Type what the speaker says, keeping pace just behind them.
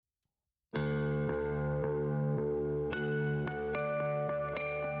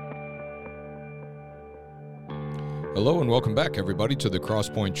Hello and welcome back, everybody, to the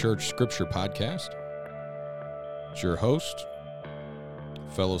Crosspoint Church Scripture Podcast. It's your host,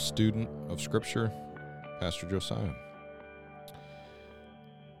 fellow student of Scripture, Pastor Josiah.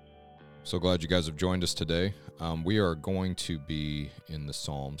 So glad you guys have joined us today. We are going to be in the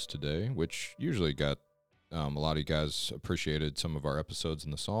Psalms today, which usually got a lot of you guys appreciated some of our episodes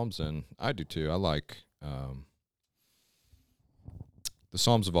in the Psalms, and I do too. I like the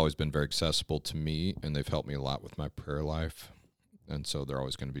Psalms have always been very accessible to me, and they've helped me a lot with my prayer life, and so they're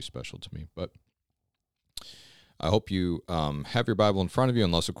always going to be special to me. But I hope you have your Bible in front of you,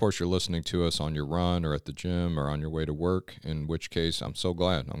 unless, of course, you're listening to us on your run or at the gym or on your way to work, in which case I'm so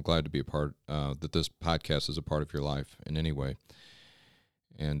glad. I'm glad to be a part, that this podcast is a part of your life in any way.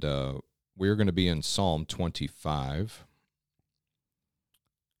 And we're going to be in Psalm 25.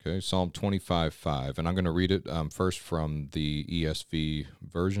 Okay, Psalm 25:5, and I'm going to read it first from the ESV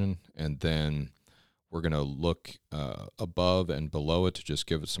version, and then we're going to look above and below it to just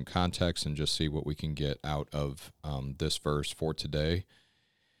give it some context and just see what we can get out of this verse for today,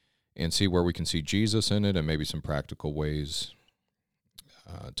 and see where we can see Jesus in it and maybe some practical ways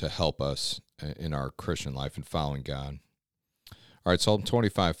to help us in our Christian life and following God. All right, Psalm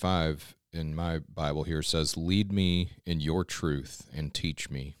 25:5 in my Bible here says, "Lead me in your truth and teach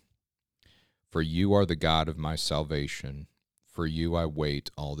me, for you are the God of my salvation. For you I wait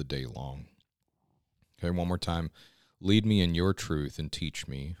all the day long." Okay, one more time. "Lead me in your truth and teach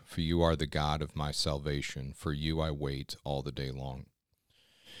me, for you are the God of my salvation. For you I wait all the day long."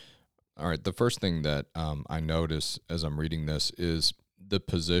 All right, the first thing that I notice as I'm reading this is the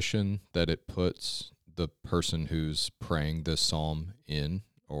position that it puts the person who's praying this psalm in,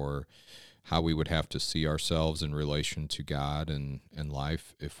 or how we would have to see ourselves in relation to God and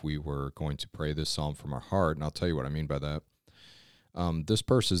life if we were going to pray this psalm from our heart. And I'll tell you what I mean by that. This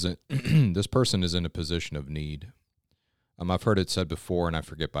person is in a position of need. I've heard it said before, and I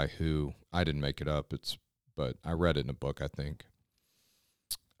forget by who. I didn't make it up. But I read it in a book, I think.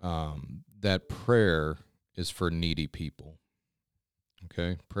 That prayer is for needy people.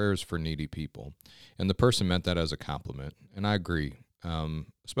 Okay, prayer is for needy people, and the person meant that as a compliment, and I agree.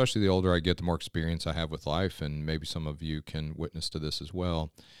 Especially the older I get, the more experience I have with life, and maybe some of you can witness to this as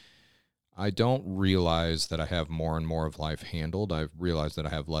well. I don't realize that I have more and more of life handled. I've realized that I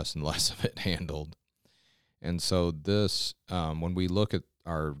have less and less of it handled. And so this, when we look at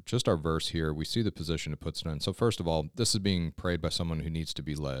our verse here, we see the position it puts it in. So first of all, this is being prayed by someone who needs to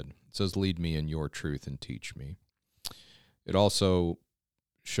be led. It says, "Lead me in your truth and teach me." It also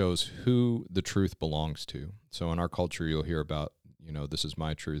shows who the truth belongs to. So in our culture, you'll hear about, this is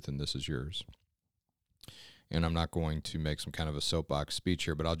my truth and this is yours. And I'm not going to make some kind of a soapbox speech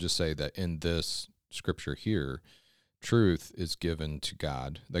here, but I'll just say that in this scripture here, truth is given to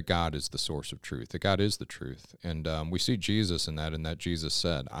God, that God is the source of truth, that God is the truth. And we see Jesus in that Jesus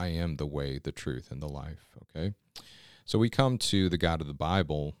said, "I am the way, the truth, and the life." Okay? So we come to the God of the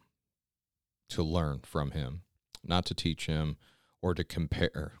Bible to learn from him, not to teach him or to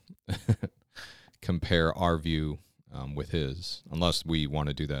compare our view with his, unless we want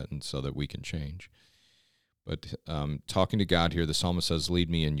to do that and so that we can change. But talking to God here, the psalmist says, "Lead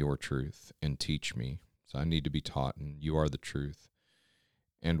me in your truth and teach me." So I need to be taught, and you are the truth.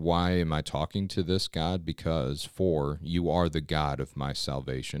 And why am I talking to this God? Because for you are the God of my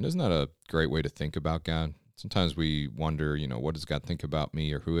salvation. Isn't that a great way to think about God? Sometimes we wonder, what does God think about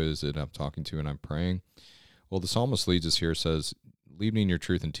me, or who is it I'm talking to and I'm praying? Well, the psalmist leads us here, says, "Lead me in your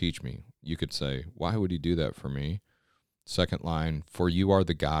truth and teach me." You could say, why would he do that for me? Second line, "For you are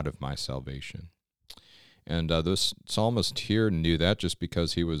the God of my salvation." And this psalmist here knew that just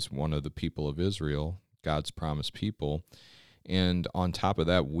because he was one of the people of Israel, God's promised people. And on top of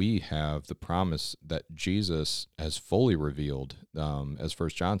that, we have the promise that Jesus has fully revealed, as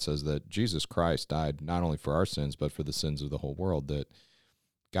 1 John says, that Jesus Christ died not only for our sins, but for the sins of the whole world, that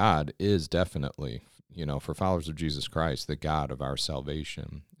God is definitely, for followers of Jesus Christ, the God of our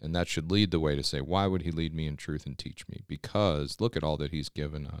salvation. And that should lead the way to say, why would he lead me in truth and teach me? Because look at all that he's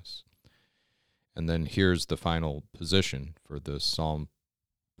given us. And then here's the final position for the psalm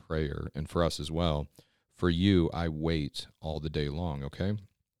prayer, and for us as well. "For you I wait all the day long." Okay?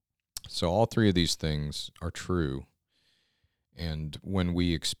 So all three of these things are true. And when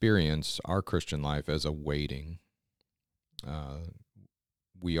we experience our Christian life as a waiting,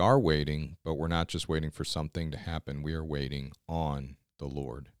 we are waiting, but we're not just waiting for something to happen. We are waiting on the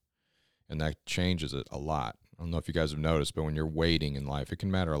Lord. And that changes it a lot. I don't know if you guys have noticed, but when you're waiting in life, it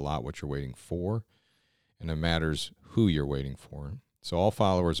can matter a lot what you're waiting for, and it matters who you're waiting for. So all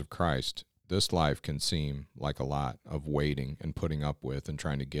followers of Christ, this life can seem like a lot of waiting and putting up with and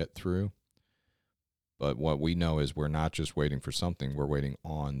trying to get through. But what we know is we're not just waiting for something, we're waiting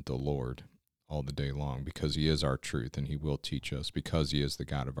on the Lord all the day long, because he is our truth and he will teach us, because he is the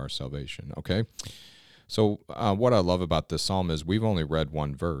God of our salvation. Okay? So what I love about this psalm is we've only read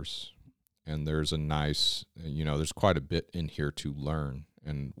one verse, and there's a nice, there's quite a bit in here to learn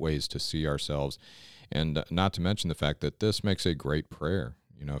and ways to see ourselves. And not to mention the fact that this makes a great prayer.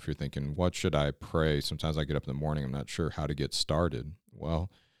 If you're thinking, what should I pray? Sometimes I get up in the morning, I'm not sure how to get started.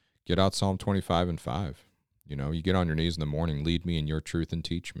 Well, get out Psalm 25 and 5. You get on your knees in the morning, lead me in your truth and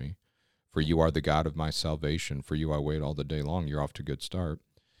teach me. For you are the God of my salvation. For you I wait all the day long. You're off to a good start.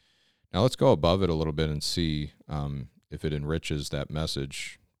 Now let's go above it a little bit and see if it enriches that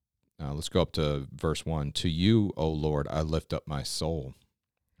message. Let's go up to verse 1. To you, O Lord, I lift up my soul.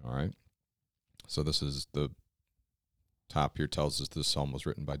 All right. So this is the top here, tells us this psalm was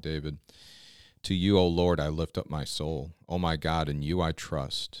written by David. To you, O Lord, I lift up my soul. O my God, in you I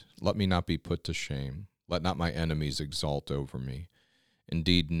trust. Let me not be put to shame. Let not my enemies exult over me.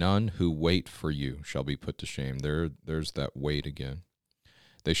 Indeed, none who wait for you shall be put to shame. There's that wait again.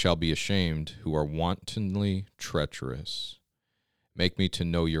 They shall be ashamed who are wantonly treacherous. Make me to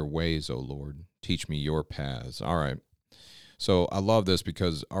know your ways, O Lord. Teach me your paths. All right. So I love this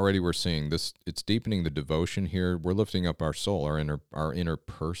because already we're seeing this. It's deepening the devotion here. We're lifting up our soul, our inner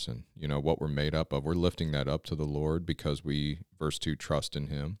person, what we're made up of. We're lifting that up to the Lord because we, verse 2, trust in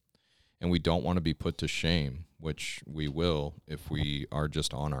him. And we don't want to be put to shame, which we will if we are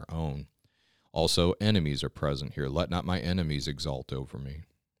just on our own. Also, enemies are present here. Let not my enemies exult over me.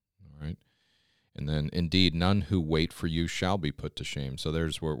 All right. And then, indeed, none who wait for you shall be put to shame. So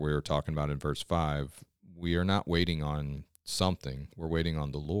there's what we were talking about in verse 5. We are not waiting on something. We're waiting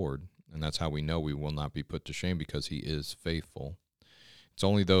on the Lord. And that's how we know we will not be put to shame, because he is faithful. It's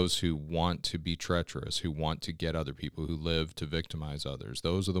only those who want to be treacherous, who want to get other people, who live to victimize others.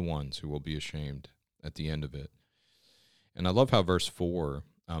 Those are the ones who will be ashamed at the end of it. And I love how verse 4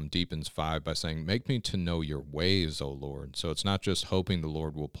 deepens 5 by saying, make me to know your ways, O Lord. So it's not just hoping the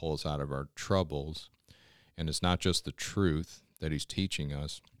Lord will pull us out of our troubles, and it's not just the truth that he's teaching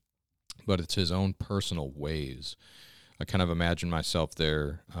us, but it's his own personal ways. I kind of imagine myself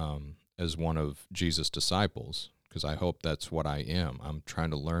there as one of Jesus' disciples, because I hope that's what I am. I'm trying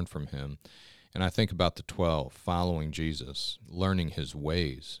to learn from him. And I think about the 12, following Jesus, learning his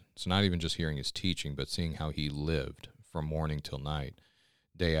ways. It's not even just hearing his teaching, but seeing how he lived from morning till night,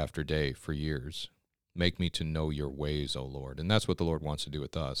 day after day for years. Make me to know your ways, O Lord. And that's what the Lord wants to do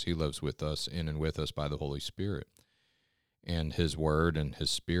with us. He lives with us, in and with us by the Holy Spirit. And his word and his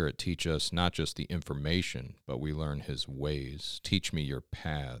spirit teach us not just the information, but we learn his ways. Teach me your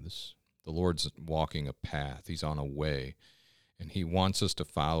paths. The Lord's walking a path. He's on a way. And he wants us to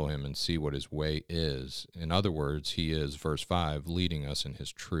follow him and see what his way is. In other words, he is, verse 5, leading us in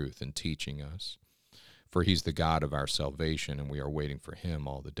his truth and teaching us. For he's the God of our salvation, and we are waiting for him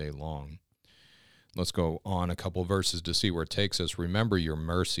all the day long. Let's go on a couple verses to see where it takes us. Remember your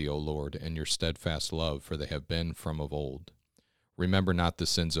mercy, O Lord, and your steadfast love, for they have been from of old. Remember not the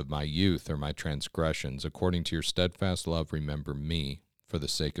sins of my youth or my transgressions. According to your steadfast love, remember me, for the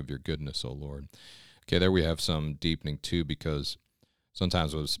sake of your goodness, O Lord. Okay, there we have some deepening too, because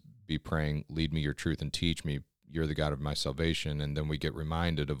sometimes we'll be praying, lead me your truth and teach me, you're the God of my salvation, and then we get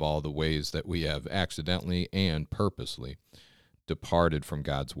reminded of all the ways that we have accidentally and purposely departed from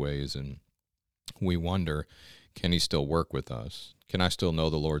God's ways, and we wonder, can he still work with us? Can I still know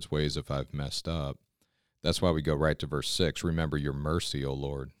the Lord's ways if I've messed up? That's why we go right to verse 6. Remember your mercy, O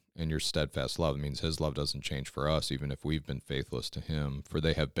Lord, and your steadfast love. It means his love doesn't change for us, even if we've been faithless to him, for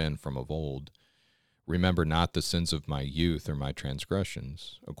they have been from of old. Remember not the sins of my youth or my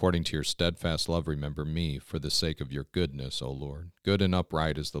transgressions. According to your steadfast love, remember me, for the sake of your goodness, O Lord. Good and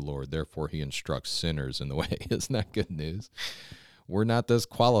upright is the Lord, therefore he instructs sinners in the way. Isn't that good news? We're not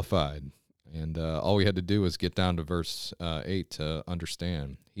disqualified. And all we had to do was get down to verse 8 to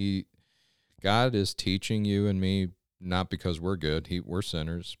understand. God is teaching you and me not because we're good, we're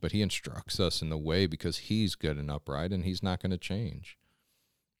sinners, but he instructs us in the way because he's good and upright, and he's not going to change.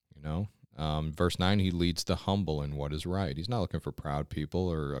 Verse 9, he leads the humble in what is right. He's not looking for proud people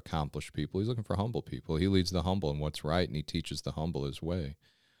or accomplished people. He's looking for humble people. He leads the humble in what's right, and he teaches the humble his way.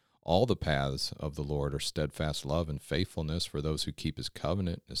 All the paths of the Lord are steadfast love and faithfulness for those who keep his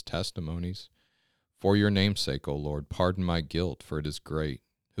covenant, his testimonies. For your name's sake, O Lord, pardon my guilt, for it is great.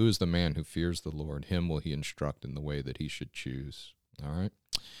 Who is the man who fears the Lord? Him will he instruct in the way that he should choose. All right.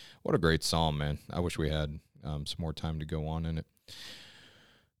 What a great psalm, man. I wish we had some more time to go on in it.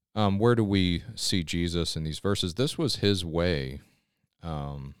 Where do we see Jesus in these verses? This was his way.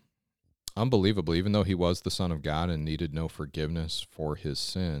 Unbelievably, even though he was the Son of God and needed no forgiveness for his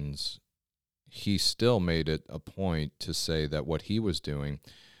sins, he still made it a point to say that what he was doing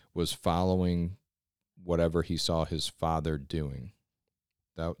was following whatever he saw his Father doing.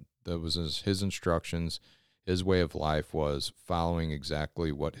 That was his instructions. His way of life was following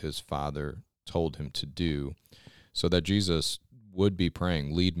exactly what his Father told him to do, so that Jesus would be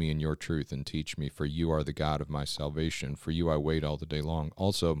praying, lead me in your truth and teach me, for you are the God of my salvation. For you I wait all the day long.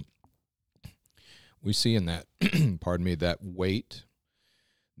 Also, we see in that, pardon me, that wait,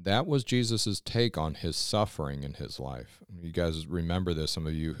 that was Jesus's take on his suffering in his life. You guys remember this, some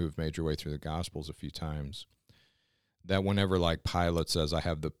of you who've made your way through the Gospels a few times, that whenever like Pilate says, I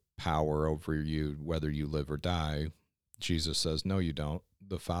have the power over you, whether you live or die, Jesus says, no, you don't.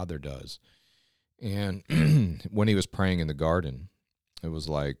 The Father does. And when he was praying in the garden, it was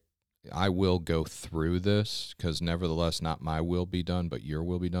like, I will go through this, because nevertheless, not my will be done, but your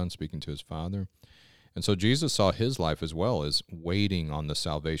will be done, speaking to his Father. And so Jesus saw his life as well as waiting on the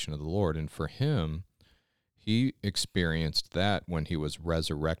salvation of the Lord. And for him, he experienced that when he was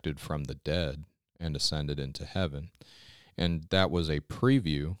resurrected from the dead and ascended into heaven. And that was a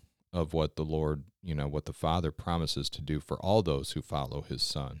preview of what the Lord, what the Father promises to do for all those who follow his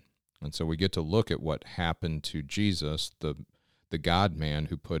Son. And so we get to look at what happened to Jesus, the God-man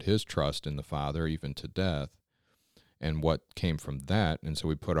who put his trust in the Father even to death, and what came from that. And so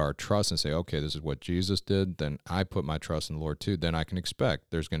we put our trust and say, okay, this is what Jesus did, then I put my trust in the Lord too. Then I can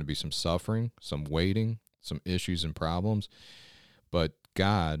expect there's going to be some suffering, some waiting, some issues and problems, but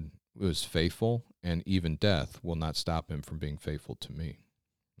God was faithful, and even death will not stop him from being faithful to me.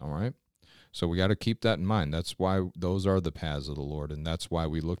 All right? So we got to keep that in mind. That's why those are the paths of the Lord, and that's why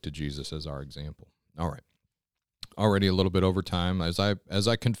we look to Jesus as our example. All right. Already a little bit over time. As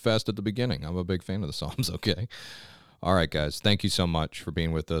I confessed at the beginning, I'm a big fan of the Psalms, okay? All right, guys. Thank you so much for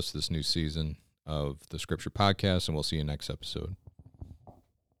being with us this new season of the Scripture Podcast, and we'll see you next episode.